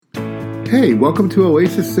Hey, welcome to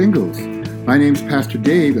Oasis Singles. My name's Pastor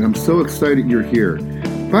Dave, and I'm so excited you're here.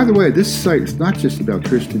 By the way, this site is not just about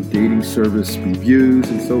Christian dating service reviews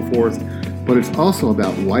and so forth, but it's also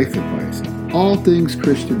about life advice, all things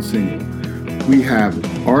Christian single. We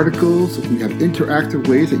have articles, we have interactive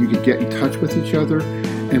ways that you can get in touch with each other,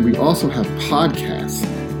 and we also have podcasts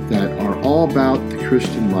that are all about the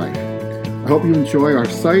Christian life. I hope you enjoy our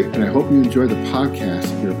site, and I hope you enjoy the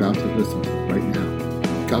podcast you're about to listen to right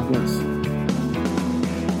now. God bless.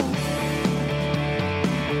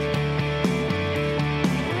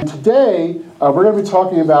 Today, we're going to be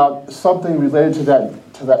talking about something related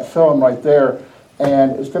to that film right there,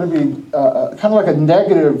 and it's going to be kind of like a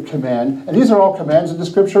negative command. And these are all commands in the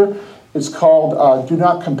Scripture. It's called "Do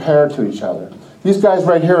not compare to each other." These guys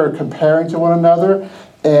right here are comparing to one another,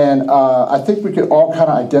 and I think we could all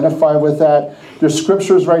kind of identify with that. There's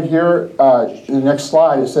scriptures right here. In the next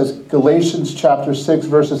slide, it says Galatians chapter 6,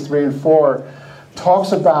 verses 3 and 4.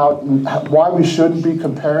 Talks about why we shouldn't be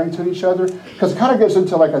comparing to each other, because it kind of gets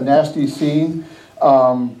into like a nasty scene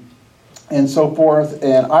and so forth.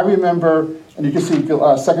 And I remember, and you can see 2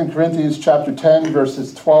 Corinthians chapter 10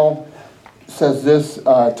 verses 12 says this,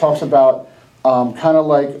 talks about kind of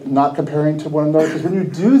like not comparing to one another, because when you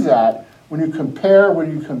do that, when you compare,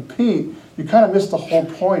 when you compete, you kind of miss the whole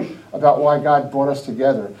point about why God brought us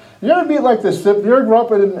together. You ever be like this? You ever grow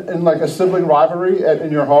up in like a sibling rivalry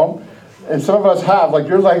in your home? And some of us have, like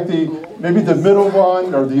you're like maybe the middle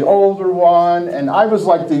one or the older one, and I was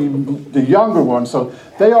like the younger one. So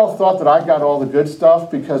they all thought that I got all the good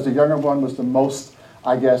stuff because the younger one was the most,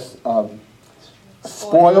 I guess,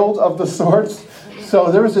 spoiled of the sorts.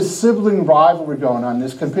 So there was this sibling rivalry going on,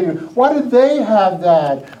 this competing. Why did they have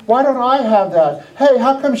that? Why don't I have that? Hey,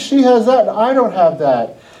 how come she has that and I don't have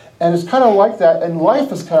that? And it's kind of like that, and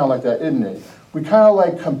life is kind of like that, isn't it? We kind of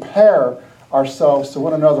like compare ourselves to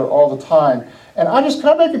one another all the time. And I just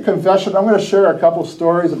kind of make a confession. I'm going to share a couple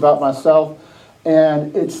stories about myself.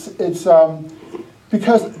 And it's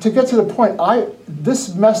because to get to the point,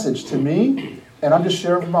 this message to me, and I'm just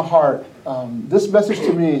sharing from my heart, this message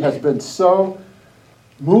to me has been so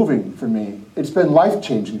moving for me. It's been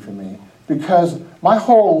life-changing for me. Because my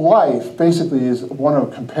whole life basically is one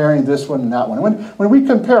of comparing this one and that one. When we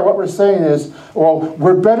compare, what we're saying is, well,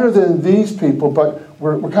 we're better than these people, but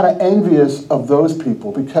we're kind of envious of those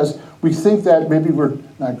people because we think that maybe we're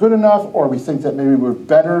not good enough, or we think that maybe we're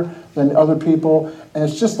better than other people, and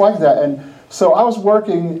it's just like that. And so I was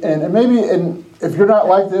working, and if you're not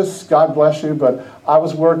like this, God bless you, but I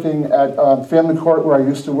was working at Family Court where I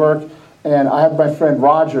used to work, and I had my friend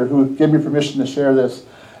Roger who gave me permission to share this.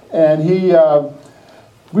 And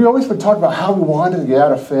we always would talk about how we wanted to get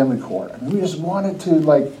out of family court. I mean, we just wanted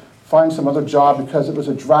to find some other job because it was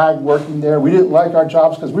a drag working there. We didn't like our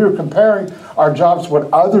jobs because we were comparing our jobs to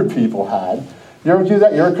what other people had. You ever do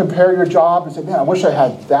that? You ever compare your job and say, man, I wish I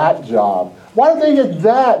had that job. Why did they get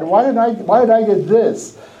that? Why did I get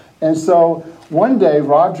this? And so one day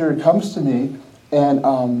Roger comes to me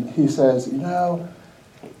and he says,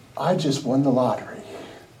 I just won the lottery.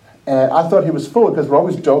 And I thought he was full because we're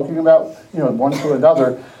always joking about, one to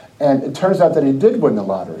another. And it turns out that he did win the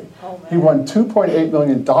lottery. He won $2.8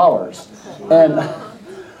 million. And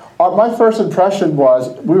my first impression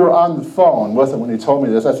was, we were on the phone with him when he told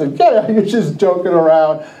me this. I said, yeah, you're just joking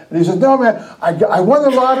around. And he said, no, man, I won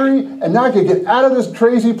the lottery, and now I can get out of this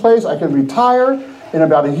crazy place. I can retire. In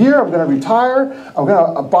about a year, I'm going to retire. I'm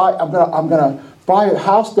going to buy a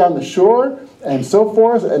house down the shore, and so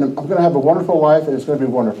forth, and I'm going to have a wonderful life, and it's going to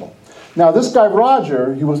be wonderful. Now, this guy,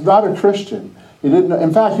 Roger, he was not a Christian. He didn't.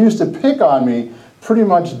 In fact, he used to pick on me pretty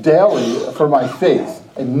much daily for my faith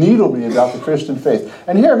and needle me about the Christian faith.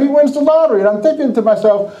 And here, he wins the lottery, and I'm thinking to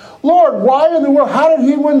myself, Lord, why in the world, how did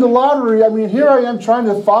he win the lottery? I mean, here I am trying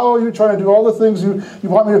to follow you, trying to do all the things you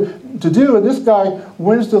want me to do, and this guy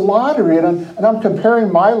wins the lottery, and I'm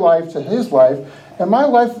comparing my life to his life. And my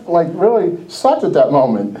life, really sucked at that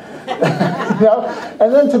moment.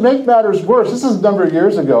 And then to make matters worse, this is a number of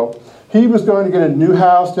years ago, he was going to get a new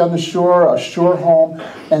house down the shore, a shore home.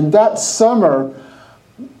 And that summer,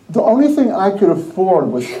 the only thing I could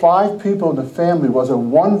afford with 5 people in the family was a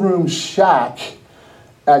one-room shack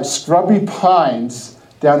at Scrubby Pines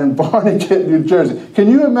down in Barnegat, New Jersey.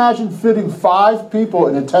 Can you imagine fitting 5 people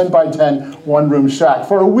in a 10-by-10 one-room shack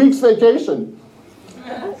for a week's vacation?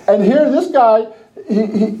 And here, this guy,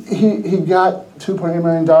 he got $2.8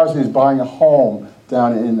 million, and he's buying a home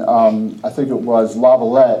down in, I think it was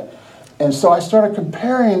Lavalette. And so I started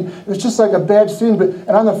comparing. It was just like a bad scene. And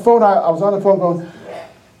on the phone, I was on the phone going,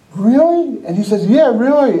 really? And he says, yeah,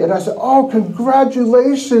 really. And I said, oh,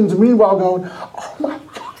 congratulations. Meanwhile, going, oh my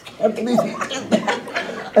God, I can't believe he did that.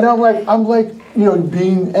 And I'm like,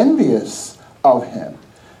 being envious of him.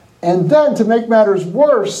 And then, to make matters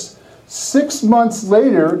worse, 6 months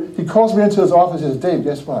later, he calls me into his office and says, Dave,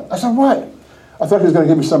 guess what? I said, what? I thought he was going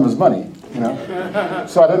to give me some of his money,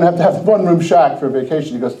 So I didn't have to have a one-room shack for a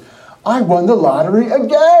vacation. He goes, I won the lottery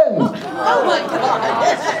again. Oh, my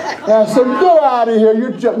God. And I said, get out of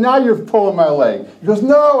here. Now you're pulling my leg. He goes,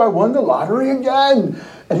 no, I won the lottery again.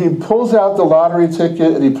 And he pulls out the lottery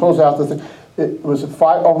ticket, and he pulls out the thing. It was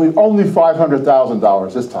only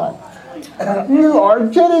 $500,000 this time. And you are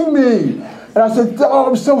kidding me. And I said, oh,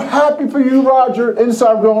 I'm so happy for you, Roger.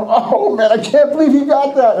 Inside I'm going, oh, man, I can't believe he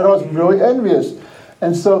got that. And I was really envious.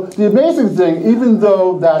 And so the amazing thing, even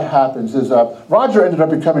though that happens, is Roger ended up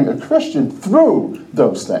becoming a Christian through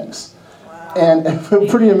those things. Wow. And a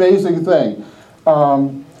pretty amazing thing.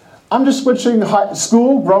 I'm just switching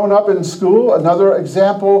school, growing up in school. Another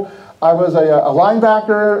example, I was a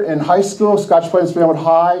linebacker in high school, Scotch Plains Fairwood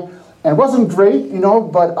High. And it wasn't great,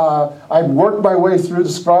 but I worked my way through the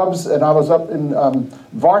scrubs, and I was up in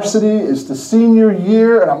varsity. It's the senior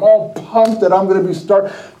year, and I'm all pumped that I'm going to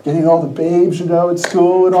start getting all the babes, at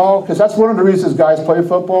school and all. Because that's one of the reasons guys play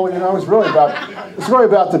football, It's really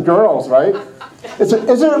about the girls, right? Isn't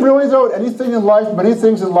it really, though? Anything in life, many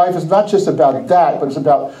things in life, is not just about that, but it's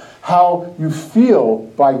about how you feel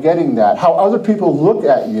by getting that. How other people look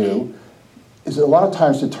at you is a lot of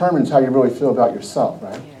times determines how you really feel about yourself,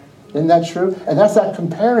 right? Isn't that true? And that's that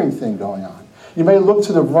comparing thing going on. You may look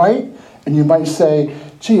to the right and you might say,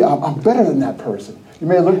 gee, I'm better than that person. You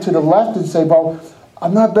may look to the left and say, well,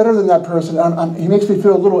 I'm not better than that person. He makes me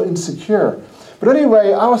feel a little insecure. But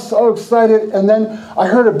anyway, I was so excited. And then I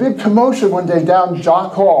heard a big commotion one day down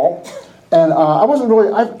Jock Hall. And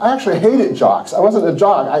I actually hated jocks. I wasn't a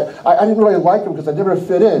jock. I didn't really like them because I never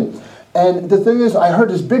fit in. And the thing is, I heard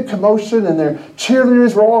this big commotion, and their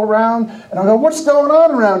cheerleaders were all around. And I go, what's going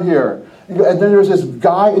on around here? And then there was this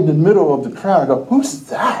guy in the middle of the crowd. I go, who's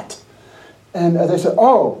that? And they said,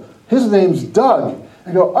 oh, his name's Doug.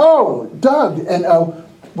 I go, oh, Doug. And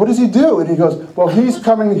what does he do? And he goes, well, he's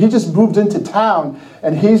coming. He just moved into town,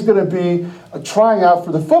 and he's going to be trying out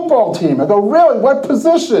for the football team. I go, really? What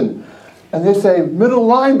position? And they say, middle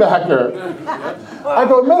linebacker. I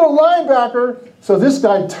go, middle linebacker? So this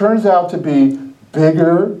guy turns out to be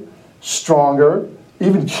bigger, stronger,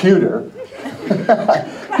 even cuter.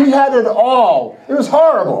 He had it all. It was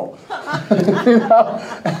horrible.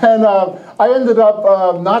 And I ended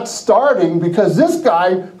up not starting because this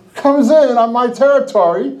guy comes in on my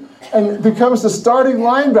territory and becomes the starting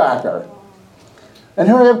linebacker. And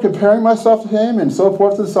here I am comparing myself to him and so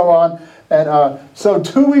forth and so on. And so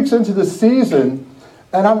 2 weeks into the season,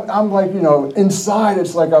 and I'm like, inside,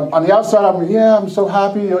 it's like, on the outside, I'm so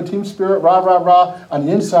happy, team spirit, rah, rah, rah. On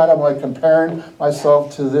the inside, I'm like comparing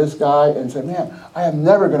myself to this guy and say, man, I am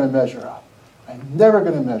never going to measure up. I'm never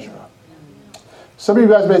going to measure up. Some of you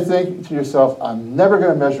guys may think to yourself, I'm never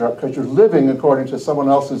going to measure up because you're living according to someone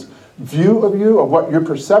else's view of you, or what your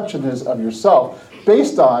perception is of yourself,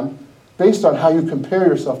 based on how you compare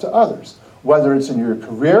yourself to others, whether it's in your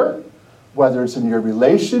career, whether it's in your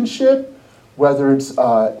relationship, whether it's,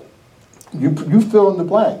 you fill in the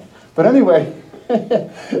blank. But anyway,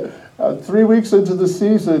 3 weeks into the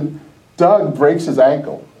season, Doug breaks his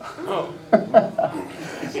ankle.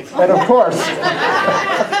 And of course,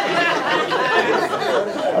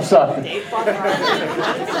 I'm sorry.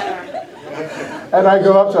 And I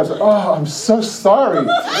go up to him, I say, oh, I'm so sorry.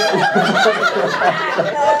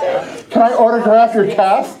 Can I autograph your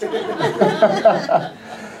cast?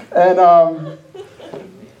 And,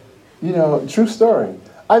 true story.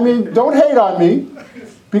 I mean, don't hate on me,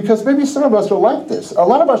 because maybe some of us are like this. A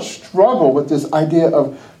lot of us struggle with this idea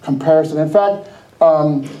of comparison. In fact,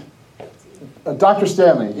 Dr.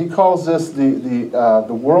 Stanley, he calls this the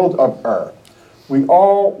world of We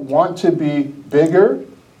all want to be bigger,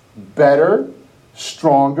 better,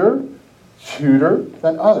 stronger, cuter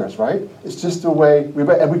than others, right? It's just the way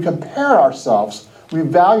and we compare ourselves. We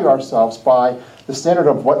value ourselves by the standard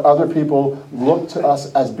of what other people look to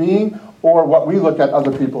us as being, or what we look at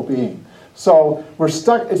other people being. So we're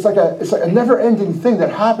stuck. It's like a never-ending thing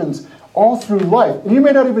that happens all through life, and you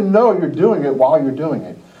may not even know you're doing it while you're doing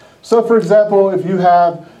it. So, for example, if you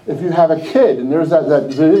have a kid, and there's that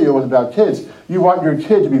video was about kids, you want your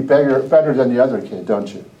kid to be better than the other kid,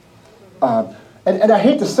 don't you? And I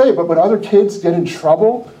hate to say it, but when other kids get in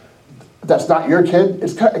trouble, that's not your kid.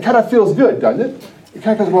 It kind of feels good, doesn't it? It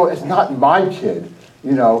kind of goes, well, it's not my kid,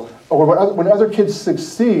 Or when other kids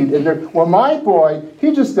succeed, and well, my boy,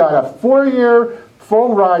 he just got a 4-year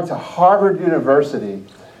full ride to Harvard University,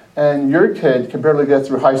 and your kid can barely get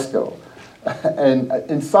through high school. And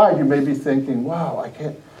inside you may be thinking, wow, I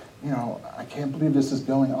can't believe this is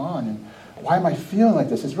going on. And why am I feeling like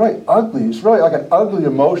this? It's really ugly. It's really like an ugly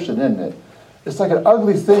emotion, isn't it? It's like an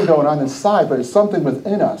ugly thing going on inside, but it's something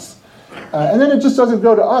within us. And then it just doesn't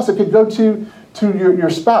go to us. It could go to your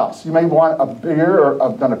spouse. You may want a bigger,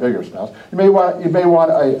 or not a bigger spouse. You may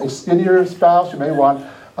want a skinnier spouse. You may want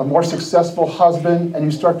a more successful husband, and you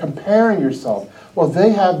start comparing yourself. Well,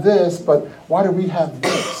 they have this, but why do we have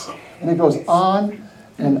this? And it goes on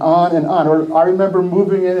and on and on. Or I remember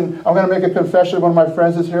moving in, and I'm going to make a confession. One of my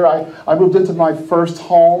friends is here. I moved into my first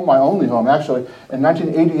home, my only home actually, in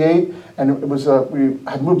 1988, and it was we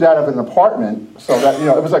had moved out of an apartment, so that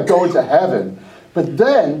it was like going to heaven. But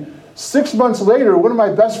then 6 months later, one of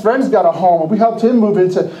my best friends got a home, and we helped him move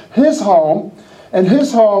into his home. And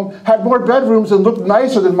his home had more bedrooms and looked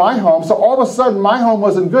nicer than my home. So all of a sudden, my home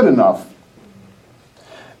wasn't good enough.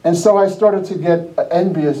 And so I started to get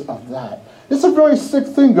envious of that. It's a really sick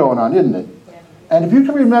thing going on, isn't it? And if you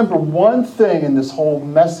can remember one thing in this whole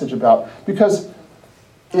message because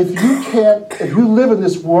if you live in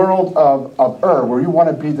this world of where you want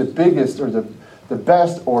to be the biggest or the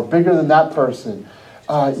best or bigger than that person,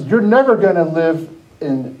 you're never going to live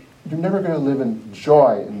in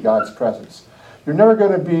joy in God's presence. You're never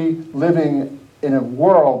going to be living in a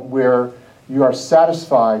world where you are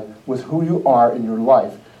satisfied with who you are in your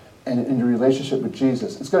life and in your relationship with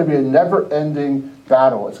Jesus. It's going to be a never-ending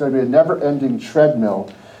battle. It's going to be a never-ending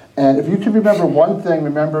treadmill. And if you can remember one thing,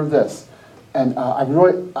 remember this. And I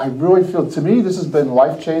really feel, to me, this has been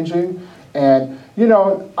life-changing. And,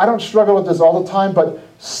 I don't struggle with this all the time, but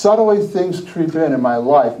subtly things creep in my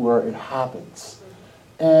life where it happens.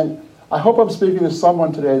 And I hope I'm speaking to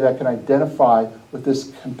someone today that can identify with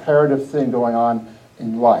this comparative thing going on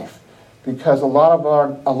in life, because a lot of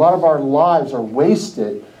our lives are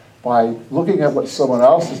wasted by looking at what someone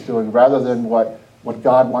else is doing rather than what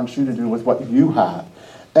God wants you to do with what you have.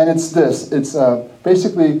 And it's this. It's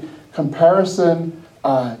basically comparison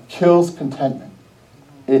kills contentment.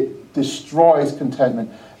 It destroys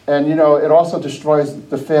contentment, and it also destroys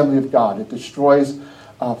the family of God. It destroys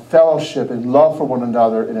fellowship and love for one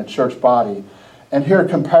another in a church body. And here,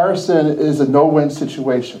 comparison is a no-win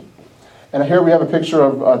situation. And here we have a picture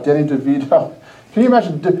of Danny DeVito. Can you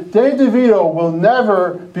imagine? Danny DeVito will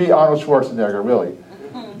never be Arnold Schwarzenegger, really.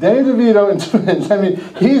 Danny DeVito in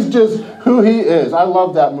Twins, he's just who he is. I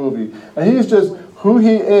love that movie. And he's just who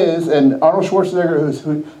he is, and Arnold Schwarzenegger is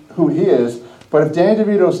who he is. But if Danny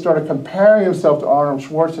DeVito started comparing himself to Arnold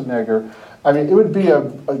Schwarzenegger, it would be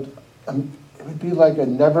it would be like a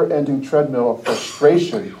never-ending treadmill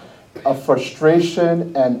of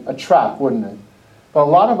frustration and a trap, wouldn't it? But a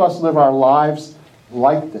lot of us live our lives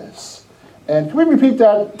like this. And can we repeat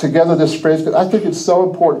that together, this phrase? Because I think it's so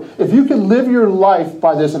important. If you can live your life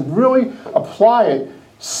by this and really apply it,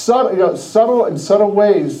 subtle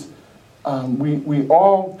ways, we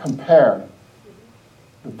all compare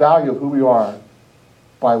the value of who we are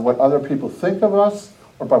by what other people think of us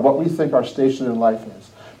or by what we think our station in life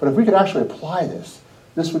is. But if we could actually apply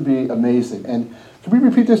this would be amazing. And can we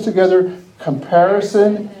repeat this together?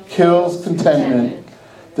 Comparison kills contentment.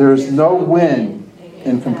 There is no win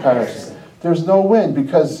in comparison. There's no win,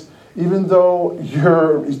 because even though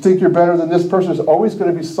you think you're better than this person, there's always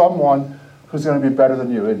going to be someone who's going to be better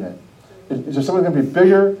than you, isn't it? Is there someone going to be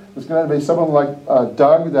bigger? There's going to be someone like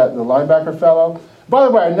Doug, the linebacker fellow. By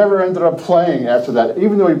the way, I never ended up playing after that.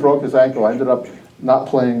 Even though he broke his ankle, I ended up not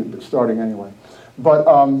playing, starting anyway. But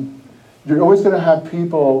you're always going to have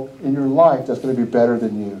people in your life that's going to be better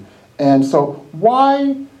than you. And so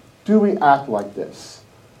why do we act like this?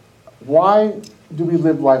 Why do we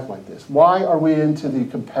live life like this? Why are we into the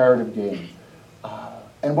comparative game?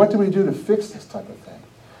 And what do we do to fix this type of thing?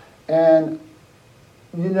 And,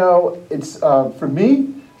 it's for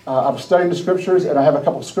me, I'm studying the scriptures, and I have a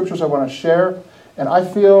couple of scriptures I want to share. And I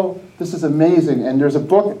feel this is amazing. And there's a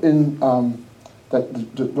book in that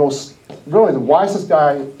the wisest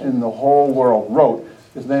guy in the whole world wrote.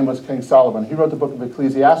 His name was King Solomon. He wrote the book of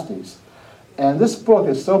Ecclesiastes. And this book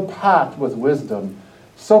is so packed with wisdom,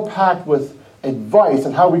 so packed with advice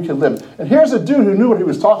on how we can live. And here's a dude who knew what he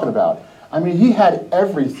was talking about. He had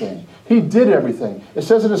everything. He did everything. It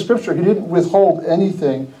says in the scripture he didn't withhold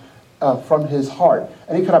anything from his heart.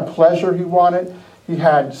 Any kind of pleasure he wanted. He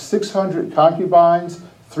had 600 concubines,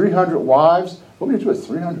 300 wives. What would you do with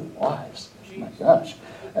 300 wives? Oh my gosh.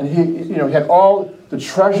 And he had all the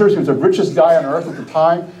treasures. He was the richest guy on earth at the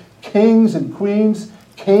time. Kings and queens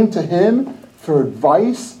came to him for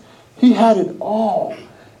advice. He had it all.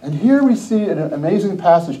 And here we see an amazing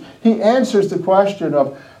passage. He answers the question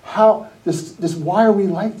of how why are we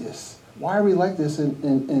like this? Why are we like this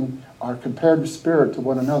in our comparative spirit to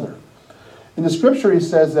one another. In the scripture, he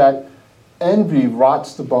says that envy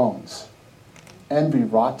rots the bones. Envy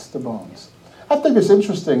rots the bones. I think it's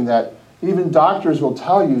interesting that even doctors will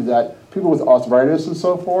tell you that people with arthritis and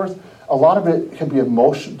so forth, a lot of it can be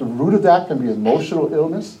emotion. The root of that can be emotional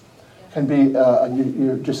illness, can be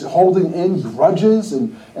you're just holding in grudges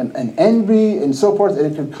and envy and so forth,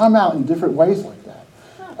 and it can come out in different ways like that.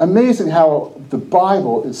 Amazing how the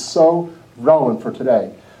Bible is so relevant for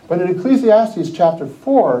today. But in Ecclesiastes chapter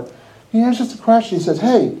 4, he answers the question. He says,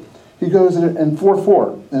 hey, he goes in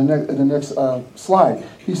 4:4, in the next slide.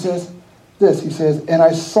 He says this, he says, and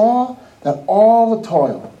I saw that all the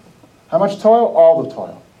toil, how much toil? All the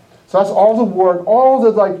toil. So that's all the work, all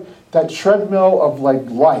the that treadmill of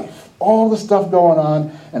life, all the stuff going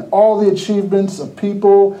on, and all the achievements of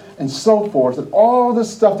people and so forth, and all the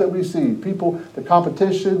stuff that we see, people, the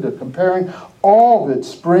competition, the comparing, all of it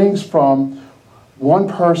springs from one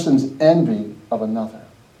person's envy of another.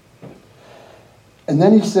 And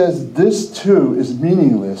then he says, this too is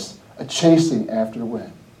meaningless, a chasing after the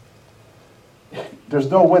wind. There's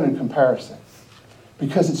no wind in comparison,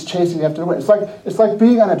 because it's chasing after the wind. It's like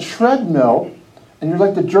being on a treadmill, and you're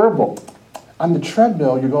like the gerbil. On the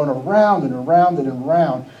treadmill, you're going around and around and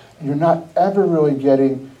around, and you're not ever really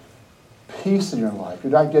getting peace in your life.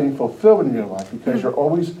 You're not getting fulfillment in your life, because you're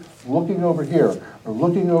always looking over here or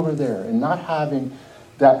looking over there and not having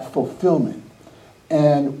that fulfillment.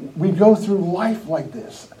 And we go through life like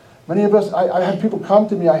this. Many of us, I have people come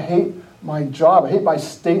to me, I hate my job, I hate my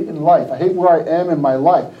state in life, I hate where I am in my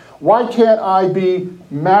life. Why can't I be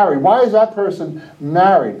married? Why is that person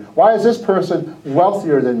married? Why is this person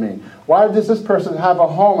wealthier than me? Why does this person have a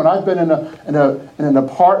home and I've been in an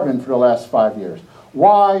apartment for the last 5 years?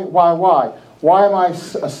 Why? Why am I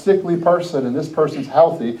a sickly person and this person's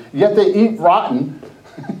healthy, yet they eat rotten?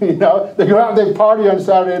 They go out and they party on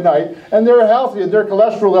Saturday night, and they're healthy, and their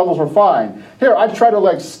cholesterol levels are fine. Here, I try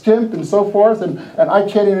to skimp and so forth, and I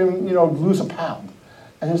can't even, lose a pound.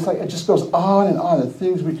 And it's it just goes on and on, the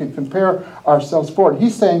things we can compare ourselves for. And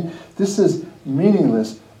he's saying this is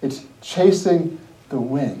meaningless. It's chasing the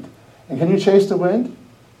wind. And can you chase the wind?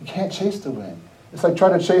 You can't chase the wind. It's like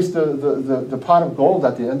trying to chase the pot of gold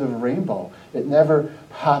at the end of a rainbow. It never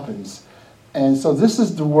happens. And so this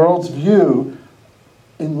is the world's view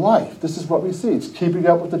in life. This is what we see. It's keeping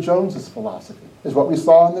up with the Joneses philosophy, is what we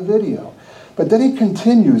saw in the video. But then he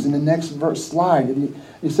continues in the next slide, and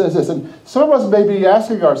he says this, and some of us may be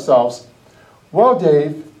asking ourselves, well,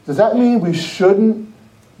 Dave, does that mean we shouldn't,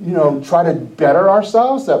 try to better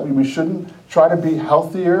ourselves, that we shouldn't try to be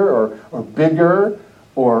healthier or bigger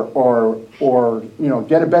or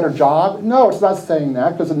get a better job? No, it's not saying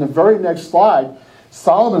that, because in the very next slide,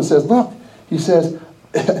 Solomon says, look, he says,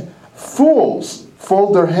 fools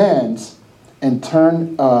fold their hands and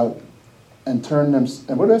turn them,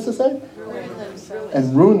 and what does it say?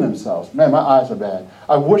 And ruin themselves. Man, my eyes are bad.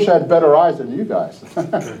 I wish I had better eyes than you guys.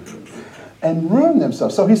 And ruin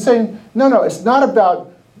themselves. So he's saying, no, it's not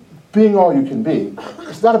about being all you can be.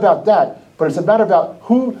 It's not about that, but it's about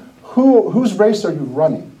whose race are you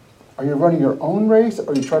running? Are you running your own race,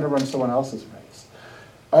 or are you trying to run someone else's race?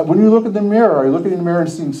 When you look in the mirror, are you looking in the mirror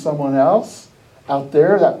and seeing someone else out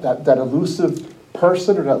there, that elusive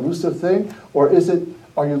person or that elusive thing? Or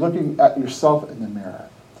are you looking at yourself in the mirror?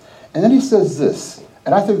 And then he says this,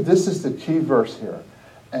 and I think this is the key verse here,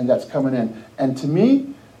 and that's coming in. And to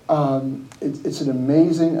me, it's an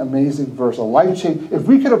amazing, amazing verse, a life change. If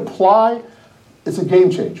we could apply, it's a game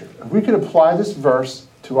changer. If we could apply this verse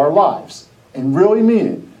to our lives and really mean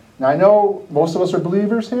it. Now, I know most of us are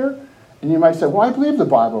believers here, and you might say, well, I believe the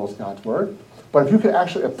Bible is God's word. But if you could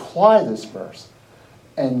actually apply this verse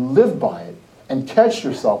and live by it and catch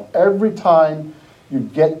yourself every time you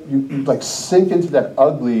sink into that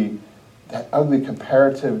ugly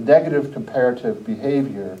comparative, negative comparative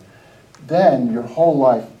behavior, then your whole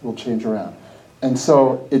life will change around. And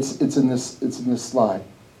so it's in this slide.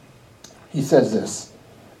 He says this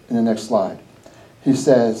in the next slide. He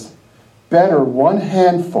says, better one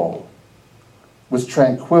handful with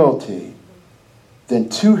tranquility than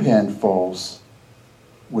 2 handfuls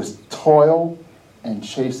with toil and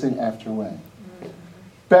chasing after wind.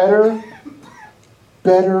 Better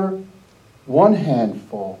one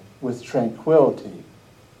handful with tranquility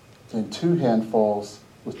than 2 handfuls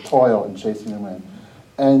with toil and chasing the wind.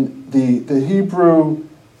 And the Hebrew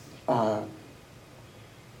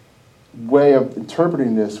way of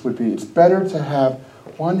interpreting this would be, it's better to have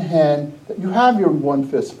one hand, you have your one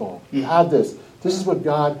fistful, you have this is what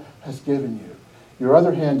God has given you. Your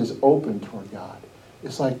other hand is open toward God.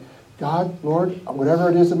 It's like God, Lord, whatever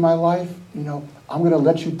it is in my life, I'm going to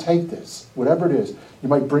let you take this, whatever it is. You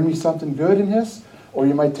might bring me something good in this, or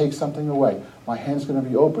you might take something away. My hand's going to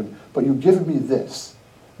be open, but you've given me this.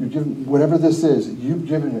 You've given, whatever this is, you've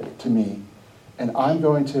given it to me, and I'm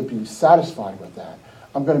going to be satisfied with that.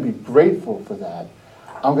 I'm going to be grateful for that.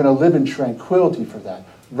 I'm going to live in tranquility for that,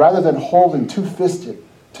 rather than holding two-fisted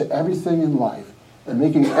to everything in life and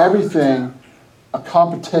making everything a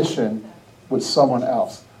competition with someone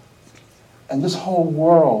else. And this whole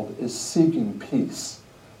world is seeking peace.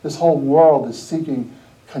 This whole world is seeking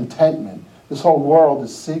contentment. This whole world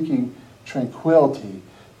is seeking tranquility.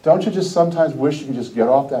 Don't you just sometimes wish you could just get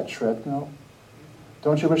off that treadmill?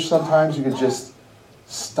 Don't you wish sometimes you could just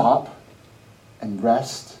stop and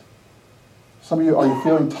rest? Some of you, are you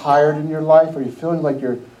feeling tired in your life? Are you feeling like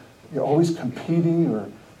you're always competing or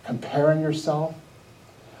comparing yourself?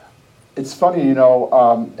 It's funny, in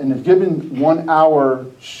a given 1 hour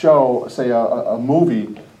show, say a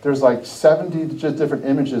movie, there's like 70 just different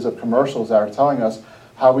images of commercials that are telling us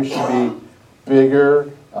how we should be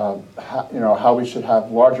bigger, how we should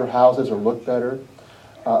have larger houses or look better.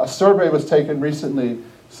 A survey was taken recently,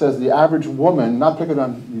 says the average woman, not picking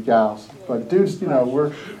on you gals, but dudes, I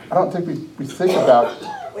don't think we think about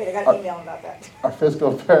Wait, I got an email about that. our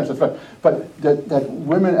physical appearance, but that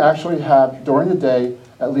women actually have, during the day,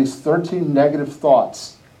 at least 13 negative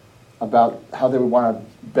thoughts about how they would want a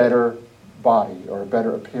better body or a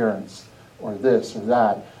better appearance or this or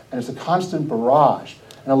that. And it's a constant barrage.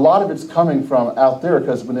 And a lot of it's coming from out there,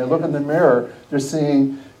 because when they look in the mirror, they're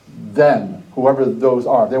seeing them, whoever those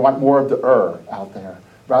are. They want more of the out there,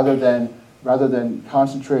 rather than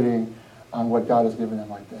concentrating on what God has given them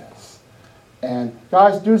like this. And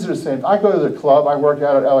guys, dudes are the same. I go to the club, I work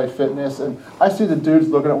out at LA Fitness, and I see the dudes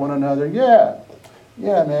looking at one another. Yeah,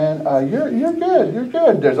 man, you're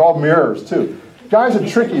good. There's all mirrors, too. Guys are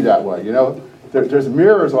tricky that way, There's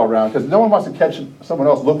mirrors all around, because no one wants to catch someone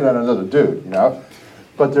else looking at another dude,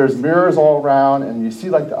 But there's mirrors all around, and you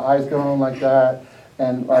see, like, the eyes going like that.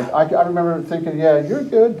 And, like, I remember thinking, yeah, you're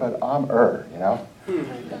good, but I'm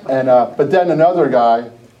And, but then another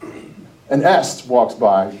guy, an S, walks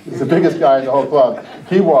by. He's the biggest guy in the whole club.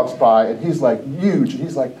 He walks by, and he's, like, huge.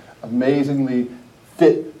 He's, like, amazingly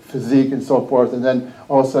fit physique and so forth, and then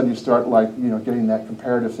all of a sudden you start getting that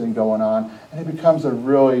comparative thing going on, and it becomes a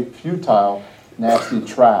really futile, nasty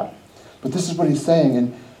trap. But this is what he's saying,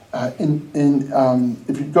 and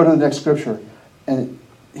if you go to the next scripture, and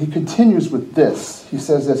he continues with this. He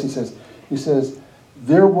says this. He says,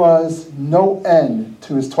 there was no end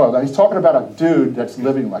to his toil. Now he's talking about a dude that's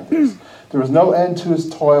living like this. There was no end to his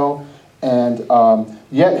toil, and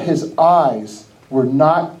yet his eyes were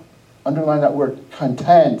not, underline that word,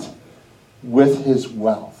 content with his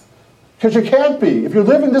wealth. Because you can't be. If you're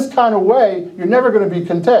living this kind of way, you're never going to be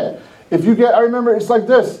content. I remember it's like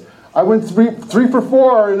this. I went three for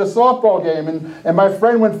 4 in a softball game, and my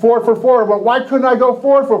friend went 4 for 4. Well, why couldn't I go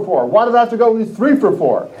 4 for 4? Why did I have to go only 3 for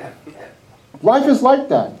 4? Life is like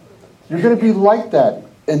that. You're going to be like that.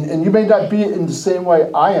 And you may not be in the same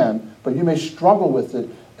way I am, but you may struggle with it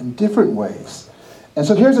in different ways. And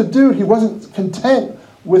so here's a dude, he wasn't content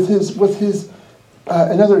with his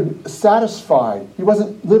another satisfied. He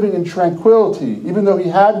wasn't living in tranquility, even though he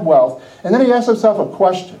had wealth. And then he asked himself a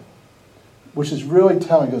question, which is really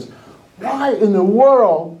telling. He goes, why in the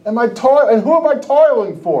world am I toiling, and who am I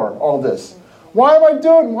toiling for all this? Why am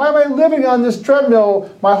I living on this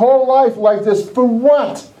treadmill my whole life like this? For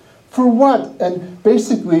what? For what? And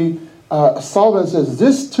basically, Solomon says,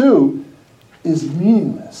 this too is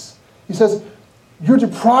meaningless. He says, you're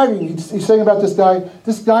depriving, he's saying about this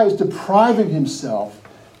guy is depriving himself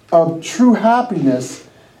of true happiness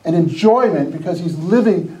and enjoyment because he's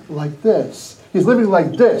living like this. He's living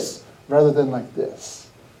like this rather than like this.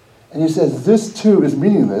 And he says, this too is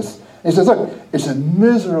meaningless. And he says, look, it's a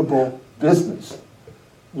miserable business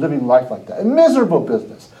living life like that. A miserable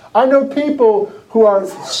business. I know people who are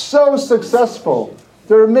so successful.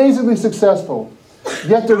 They're amazingly successful.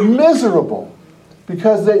 Yet they're miserable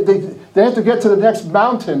because they have to get to the next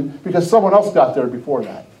mountain because someone else got there before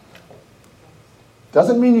that.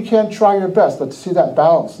 Doesn't mean you can't try your best, but to see that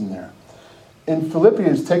balance in there. In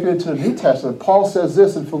Philippians, taking it to the New Testament, Paul says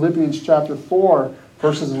this in Philippians chapter 4,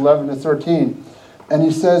 verses 11 to 13. And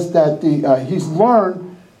he says that he's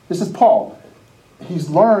learned, this is Paul, he's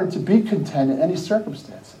learned to be content in any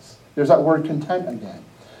circumstances. There's that word content again.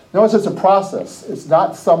 Notice it's a process. It's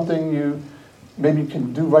not something you maybe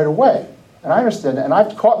can do right away. And I understand that. And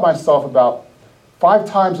I've caught myself about 5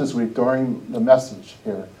 times this week during the message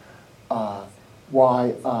here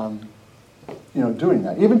doing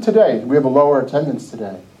that. Even today, we have a lower attendance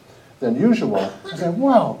today than usual. I say,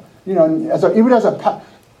 wow, You know,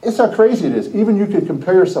 it's how crazy it is. Even you could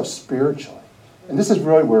compare yourself spiritually. And this is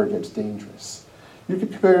really where it gets dangerous. You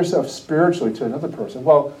could compare yourself spiritually to another person.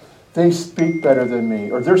 Well, they speak better than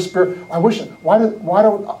me, or their spirit. Why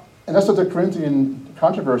don't? And that's what the Corinthian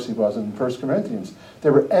controversy was in 1 Corinthians. They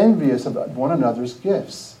were envious of one another's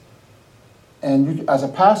gifts. And you, as a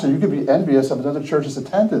pastor, you could be envious of another church's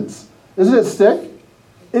attendance. Isn't it sick?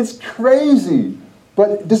 It's crazy.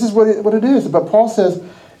 But this is what it is. But Paul says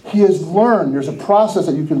he has learned. There's a process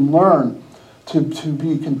that you can learn to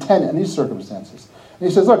be content in these circumstances. And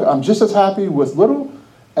he says, look, I'm just as happy with little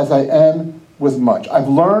as I am with much. I've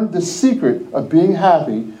learned the secret of being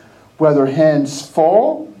happy, whether hands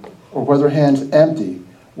full or whether hands empty.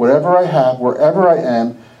 Whatever I have, wherever I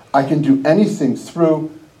am, I can do anything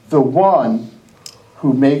through the one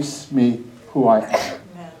who makes me who I am.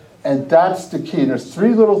 And that's the key. And there's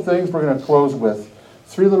three little things we're going to close with.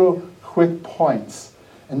 Three little quick points.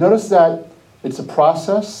 And notice that it's a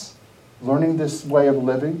process, learning this way of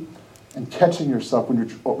living, and catching yourself when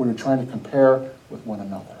you're trying to compare with one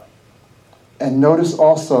another. And notice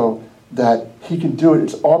also that he can do it.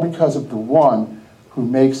 It's all because of the one who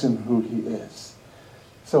makes him who he is.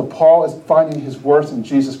 So Paul is finding his worth in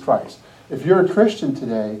Jesus Christ. If you're a Christian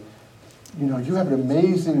today, you know, you have an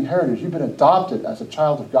amazing heritage. You've been adopted as a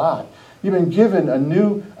child of God. You've been given a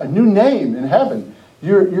new name in heaven.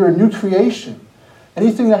 You're a new creation.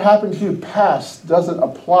 Anything that happened to you past doesn't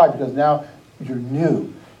apply because now you're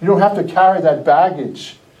new. You don't have to carry that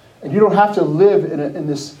baggage. And you don't have to live in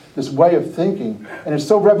this way of thinking. And it's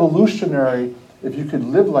so revolutionary if you could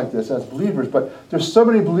live like this as believers. But there's so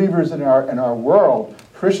many believers in our world,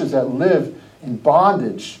 Christians, that live in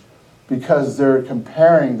bondage because they're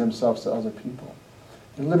comparing themselves to other people.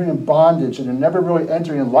 They're living in bondage and they're never really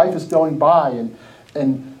entering, and life is going by.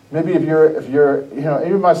 And maybe if you're, you know,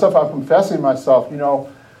 even myself, I'm confessing myself, you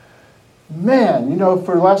know, man, you know,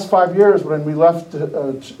 for the last 5 years when we left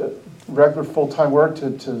regular full-time work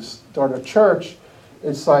to start a church,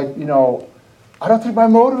 it's like, you know, I don't think my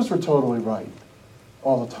motives were totally right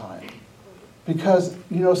all the time. Because,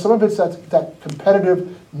 you know, some of it's that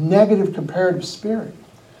competitive, negative comparative spirit.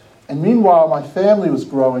 And meanwhile, my family was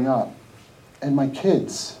growing up, and my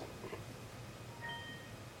kids.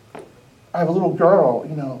 I have a little girl,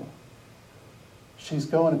 you know, she's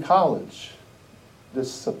going to college this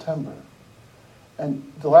September.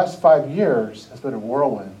 And the last 5 years has been a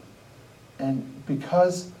whirlwind. And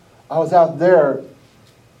because I was out there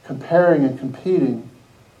comparing and competing,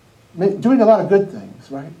 doing a lot of good things,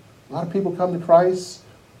 right? A lot of people come to Christ,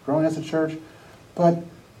 growing as a church. But,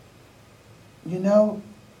 you know,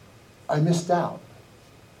 I missed out.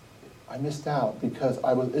 I missed out because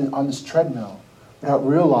I was on this treadmill without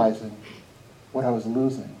realizing what I was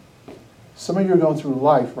losing. Some of you are going through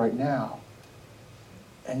life right now,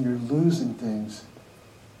 and you're losing things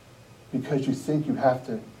because you think you have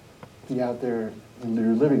to be out there and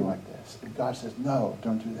you're living like this. And God says, no,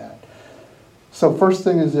 don't do that. So first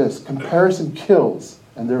thing is this: comparison kills,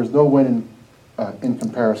 and there is no win in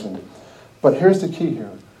comparison. But here's the key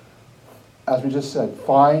here. As we just said,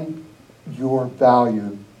 find your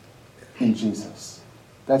value in Jesus.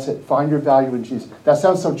 That's it. Find your value in Jesus. That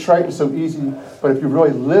sounds so trite and so easy, but if you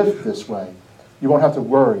really live this way, you won't have to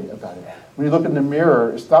worry about it. When you look in the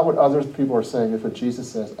mirror, it's not what other people are saying, it's what Jesus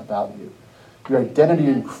says about you. Your identity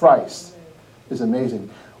in Christ is amazing.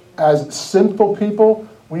 As sinful people,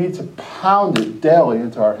 we need to pound it daily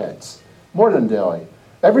into our heads. More than daily.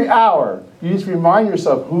 Every hour, you need to remind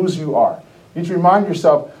yourself whose you are. You need to remind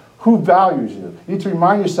yourself who values you. You need to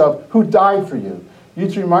remind yourself who died for you. You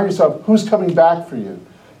need to remind yourself who's coming back for you.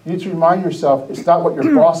 You need to remind yourself it's not what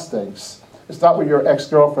your boss thinks. It's not what your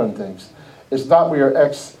ex-girlfriend thinks. It's not what your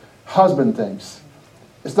ex-husband thinks.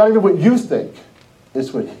 It's not even what you think.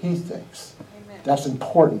 It's what he thinks. Amen. That's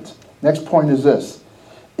important. Next point is this,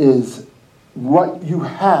 is what you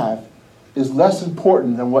have is less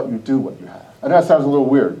important than what you do what you have. I know that sounds a little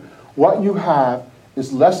weird. What you have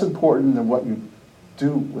is less important than what you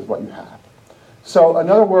do with what you have. So, in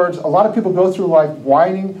other words, a lot of people go through life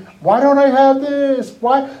whining, why don't I have this?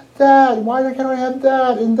 Why that? Why can't I have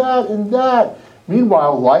that and that and that?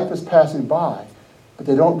 Meanwhile, life is passing by, but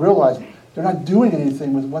they don't realize they're not doing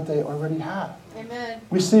anything with what they already have. Amen.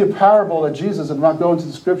 We see a parable that Jesus, I'm not going to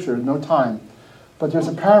the scripture, no time, but there's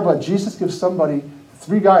a parable that Jesus gives somebody,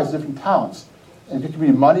 3 guys, different talents. And it could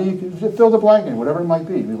be money, you can fill the blank in, whatever it might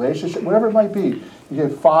be, relationship, whatever it might be. You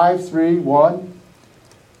get 5, 3, 1.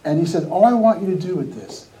 And he said, all I want you to do with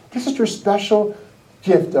this is your special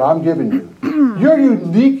gift that I'm giving you. You're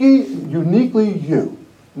uniquely you.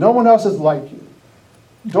 No one else is like you.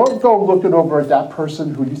 Don't go looking over at that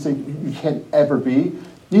person who you think you can't ever be.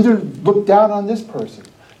 Neither look down on this person.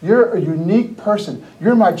 You're a unique person.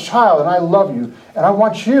 You're my child, and I love you. And I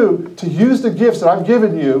want you to use the gifts that I've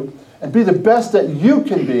given you and be the best that you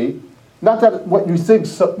can be, not that what you think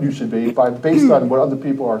you should be, based on what other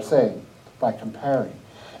people are saying, by comparing.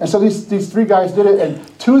 And so these three guys did it,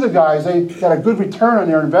 and two of the guys, they got a good return on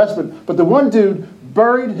their investment, but the one dude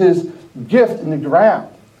buried his gift in the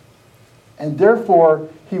ground. And therefore,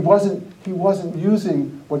 he wasn't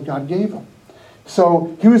using what God gave him.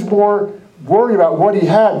 So he was more worried about what he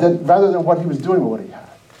had rather than what he was doing with what he had.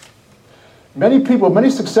 Many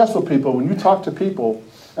successful people, when you talk to people,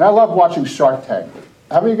 and I love watching Shark Tank.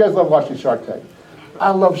 How many of you guys love watching Shark Tank? I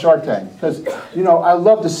love Shark Tank because, I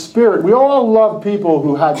love the spirit. We all love people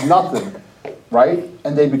who had nothing, right?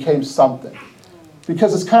 And they became something.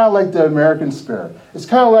 Because it's kind of like the American spirit. It's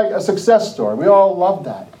kind of like a success story. We all love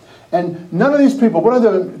that. And none of these people, one of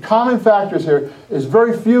the common factors here is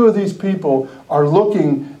very few of these people are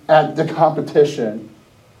looking at the competition,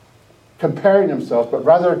 comparing themselves, but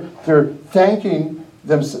rather they're thanking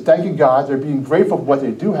God, they're being grateful for what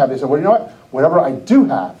they do have. They say, well, you know what? Whatever I do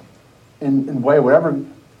have, in way, whatever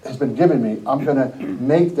has been given me, I'm going to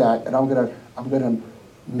make that, and I'm going to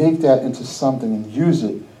make that into something and use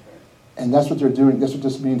it. And that's what they're doing. That's what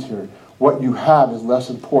this means here. What you have is less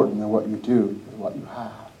important than what you do is what you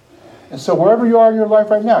have. And so wherever you are in your life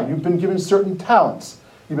right now, you've been given certain talents.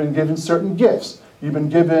 You've been given certain gifts. You've been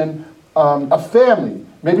given a family.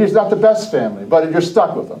 Maybe it's not the best family, but you're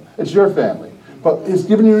stuck with them. It's your family. But it's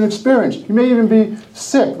given you an experience. You may even be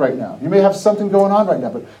sick right now. You may have something going on right now,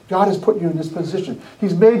 but God has put you in this position.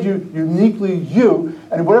 He's made you uniquely you,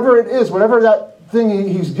 and whatever it is, whatever that thing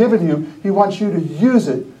He's given you, He wants you to use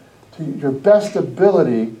it to your best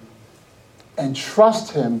ability and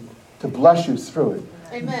trust Him to bless you through it.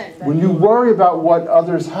 Amen. When you worry about what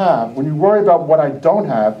others have, when you worry about what I don't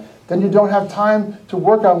have, then you don't have time to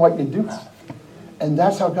work on what you do have. And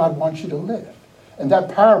that's how God wants you to live. And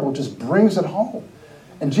that parable just brings it home.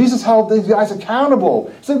 And Jesus held these guys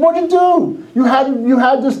accountable. He said, what'd you do? You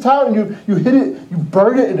had this talent, and you hid it, you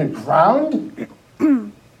buried it in the ground?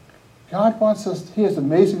 God wants us, He has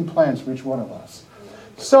amazing plans for each one of us.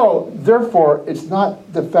 So, therefore, it's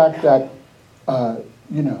not the fact that,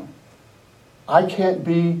 I can't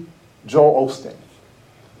be Joel Osteen,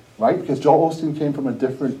 right? Because Joel Osteen came from a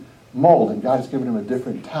different mold, and God has given him a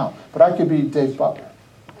different talent. But I could be Dave Butler.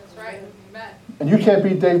 That's right. Amen. And you can't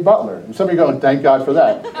be Dave Butler. And some of you are going, thank God for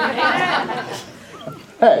that.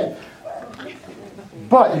 Hey.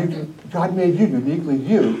 But God made you uniquely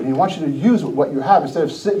you, and He wants you to use what you have instead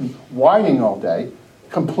of sitting whining all day,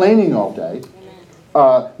 complaining all day,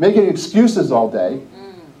 making excuses all day,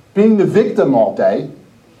 being the victim all day.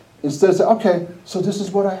 Instead of saying, okay, so this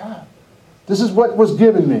is what I have. This is what was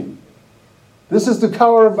given me. This is the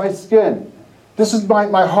color of my skin. This is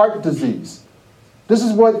my heart disease. This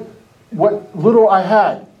is what little I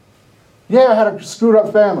had. Yeah, I had a screwed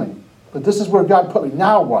up family, but this is where God put me.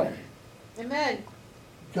 Now what? Amen.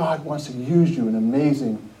 God wants to use you in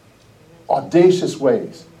amazing, audacious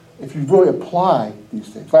ways if you really apply these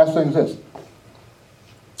things. Last thing is this.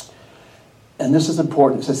 And this is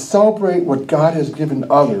important. It says, celebrate what God has given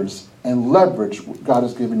others and leverage what God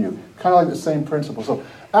has given you. Kind of like the same principle. So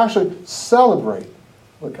actually celebrate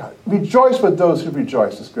what God. Rejoice with those who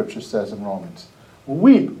rejoice, the Scripture says in Romans.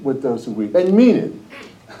 Weep with those who weep. And mean it.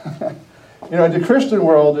 The Christian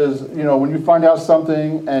world is, when you find out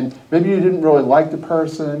something and maybe you didn't really like the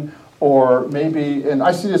person, or maybe, and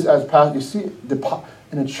I see this as pastor, you see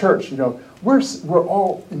in a church, we're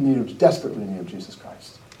all desperately in need of Jesus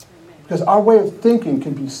Christ. Because our way of thinking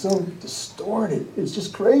can be so distorted. It's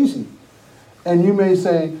just crazy. And you may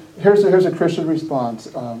say, here's a Christian response.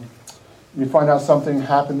 You find out something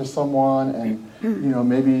happened to someone, and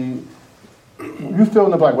maybe you fill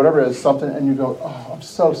in the blank, whatever it is, something, and you go, oh, I'm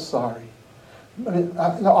so sorry.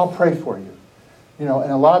 I'll pray for you. And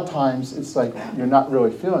a lot of times it's like you're not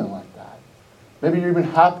really feeling like that. Maybe you're even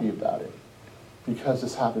happy about it because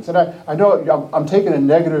this happens. And I know I'm taking a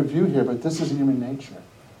negative view here, but this is human nature.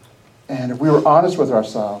 And if we were honest with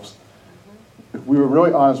ourselves, if we were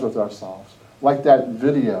really honest with ourselves, like that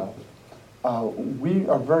video, we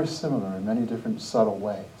are very similar in many different subtle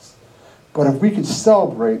ways. But if we could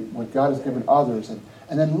celebrate what God has given others and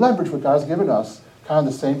then leverage what God has given us, kind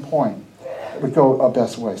of the same point, it would go our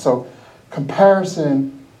best way. So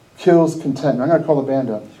comparison kills contentment. I'm going to call the band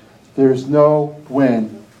up. There's no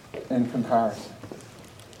win in comparison.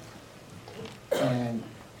 And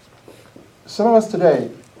some of us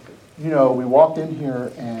today, we walk in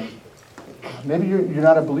here and maybe you're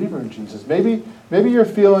not a believer in Jesus. Maybe you're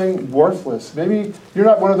feeling worthless. Maybe you're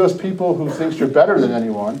not one of those people who thinks you're better than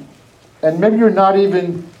anyone. And maybe you're not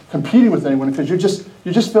even competing with anyone because you're just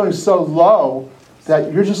feeling so low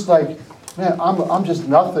that you're just like, man, I'm just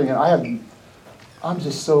nothing, and I'm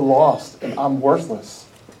just so lost, and I'm worthless.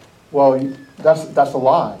 Well, that's a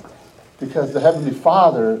lie, because the Heavenly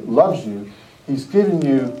Father loves you. He's given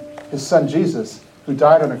you His Son Jesus, who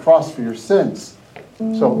died on the cross for your sins.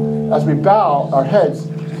 So as we bow our heads,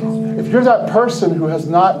 if you're that person who has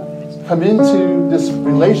not come into this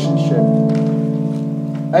relationship,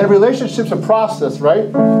 and a relationship's a process, right?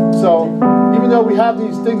 So even though we have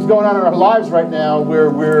these things going on in our lives right now where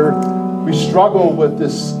we struggle with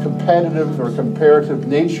this competitive or comparative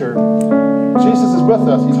nature, Jesus is with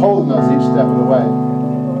us. He's holding us each step of the way.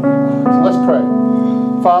 So let's pray.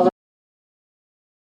 Father,